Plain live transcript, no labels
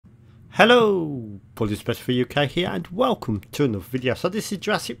Hello, Bully's Best for UK here, and welcome to another video. So this is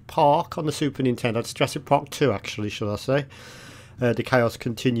Jurassic Park on the Super Nintendo. It's Jurassic Park 2 actually, should I say. The chaos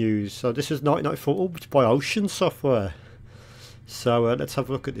continues. So this is 1994, oh, it's by Ocean Software. So let's have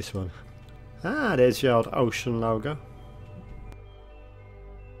a look at this one. Ah, there's the old Ocean logo.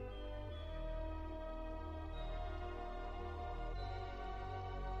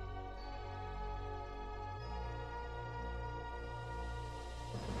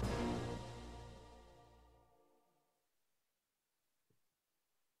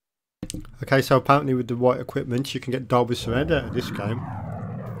 Okay, so apparently with the right equipment you can get Dolby Surround out of this game.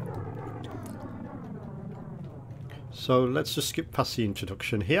 So let's just skip past the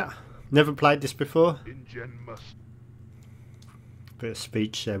introduction here. Never played this before. Bit of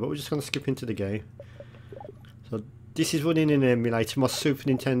speech there, but we're just going to skip into the game. So this is running in an emulator. My Super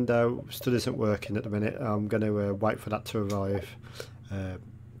Nintendo still isn't working at the minute. I'm going to wait for that to arrive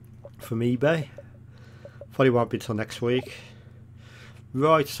from eBay. Probably won't be till next week.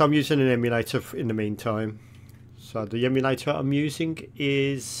 Right, so I'm using an emulator in the meantime. So the emulator I'm using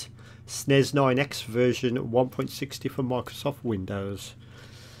is SNES 9X version 1.60 for Microsoft Windows.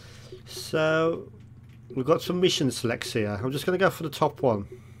 So we've got some mission selects here. I'm just going to go for the top one.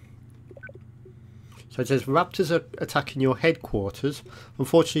 So it says raptors are attacking your headquarters.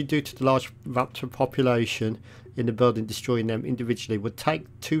 Unfortunately, due to the large raptor population in the building, destroying them individually would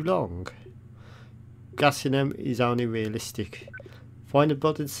take too long. Gassing them is only realistic. Find the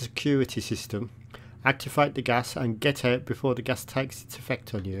building's security system, activate the gas and get out before the gas takes its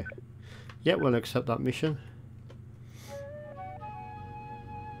effect on you. Yeah, we'll accept that mission.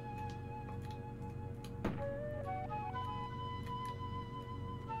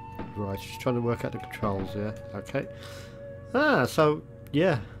 Right, just trying to work out the controls here. Okay. Ah, so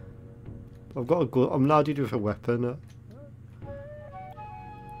yeah, I've got a gun. I'm loaded with a weapon.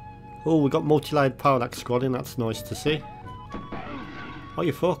 Oh, we got multi-layered parallax squadding. That's nice to see. Oh,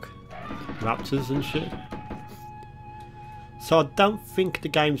 you fuck. Raptors and shit. So I don't think the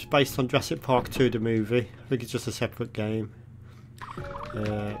game's based on Jurassic Park 2, the movie. I think it's just a separate game.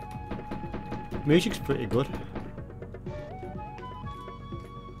 Music's pretty good.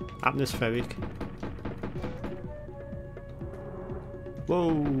 Atmospheric.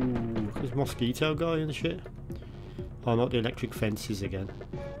 Whoa, there's mosquito guy and shit. Oh, not the electric fences again.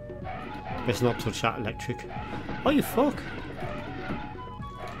 Best not touch that electric. Oh, you fuck.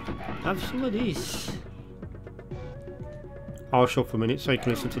 Have some of these. I'll shut for a minute so you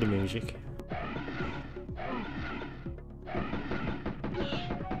can listen to the music.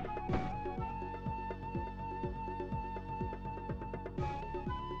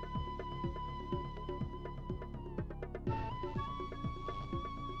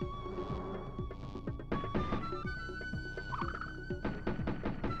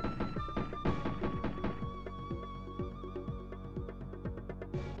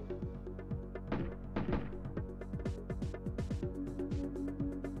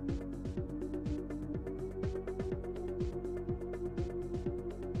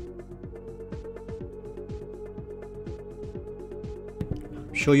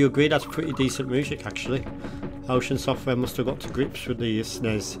 Sure you agree that's pretty decent music actually. Ocean Software must have got to grips with the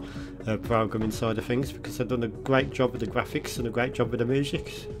SNES programming side of things, because they've done a great job with the graphics and a great job with the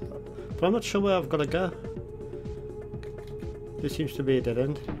music. But I'm not sure where I've got to go. This seems to be a dead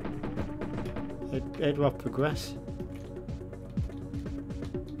end. Where do I progress?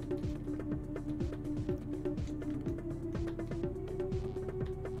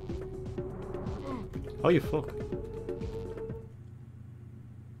 Oh, you fuck.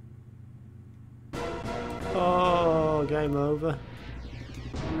 Oh, game over.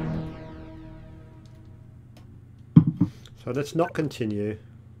 So let's not continue.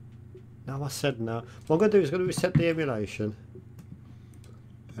 No, I said no. What I'm going to do is going to reset the emulation.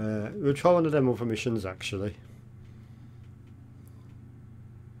 We'll try one of them other missions actually.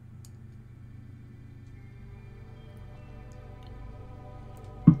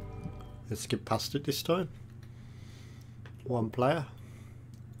 Let's skip past it this time. One player.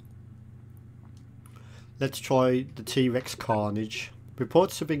 Let's try the T-Rex Carnage.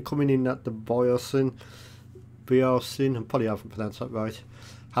 Reports have been coming in that the Biosyn, I probably haven't pronounced that right,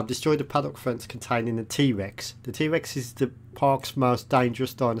 have destroyed the paddock fence containing the T-Rex. The T-Rex is the park's most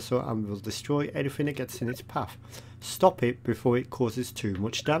dangerous dinosaur and will destroy anything that gets in its path. Stop it before it causes too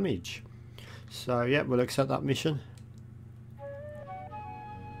much damage. So yeah, we'll accept that mission.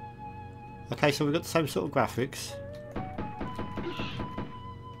 Okay, so we've got the same sort of graphics.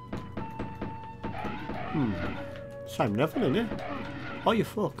 Same level, isn't it? Oh, you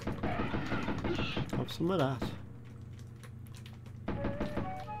fuck. Have some of that.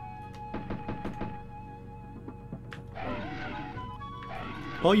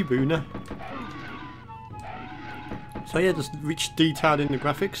 Oh, you booner. So yeah, there's rich detail in the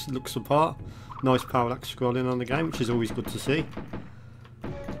graphics, looks the part. Nice parallax scrolling on the game, which is always good to see.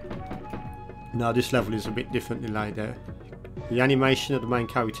 Now this level is a bit differently laid out. The animation of the main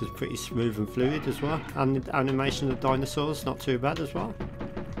character is pretty smooth and fluid as well, and the animation of the dinosaurs not too bad as well.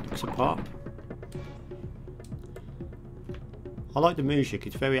 Looks the part. I like the music,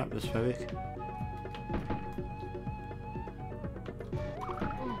 it's very atmospheric.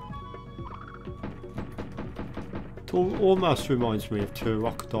 It almost reminds me of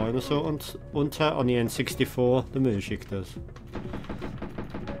Turok Dinosaur Hunter on the N64, the music does.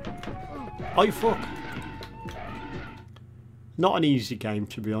 Oh fuck! Not an easy game,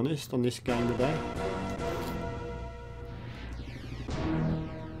 to be honest, on this game today.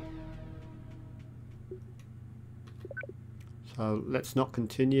 So let's not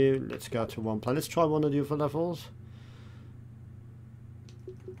continue, let's go to one play. Let's try one of the other levels.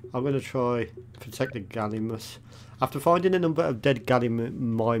 I'm going to try Protect the Gallimimus. After finding a number of dead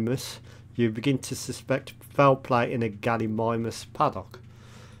Gallimimus, you begin to suspect foul play in a Gallimimus paddock.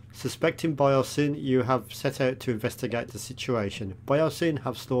 Suspecting Biosyn, you have set out to investigate the situation. Biosyn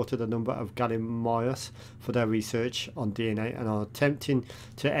have slaughtered a number of Gallimimus for their research on DNA and are attempting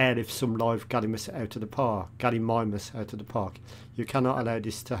to airlift some live Gallimimus out of the park. Gallimimus out of the park. You cannot allow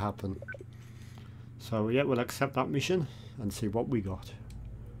this to happen. So yeah, we'll accept that mission and see what we got.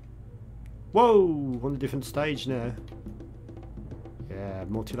 Whoa! On a different stage now. Yeah,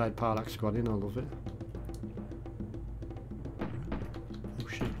 multi-layered parallax squadron, I love it. Oh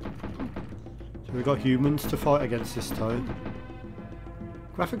shit. So we've got humans to fight against this time.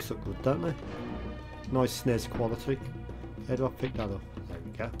 Graphics look good, don't they? Nice SNES quality. How do I pick that up? There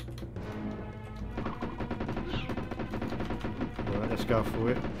we go. Alright, let's go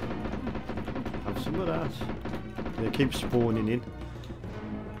for it. Have some of that. They keep spawning in.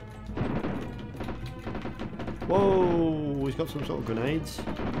 Whoa, he's got some sort of grenades.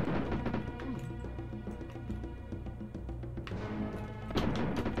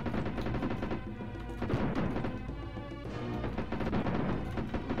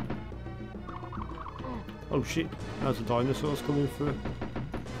 Oh shit, there's the dinosaurs coming through.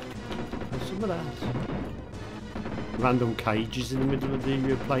 There's some of that. Random cages in the middle of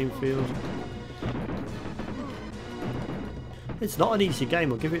the playing field. It's not an easy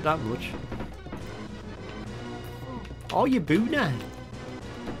game, I'll give it that much. Oh, you booner!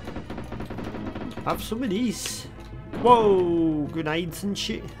 Have some of these. Whoa, grenades and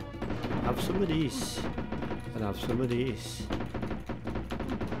shit. Have some of these. And have some of these.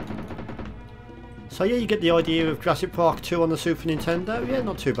 So yeah, you get the idea of Jurassic Park 2 on the Super Nintendo. Yeah,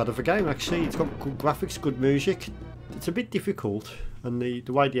 not too bad of a game actually. It's got good graphics, good music. It's a bit difficult, and the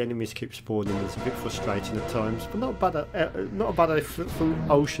way the enemies keep spawning is a bit frustrating at times. But not a bad effort from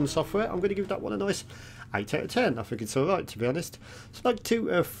Ocean Software. I'm going to give that one a nice 8 out of 10. I think it's alright, to be honest. So I'd like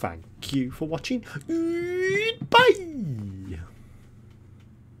to thank you for watching. Bye!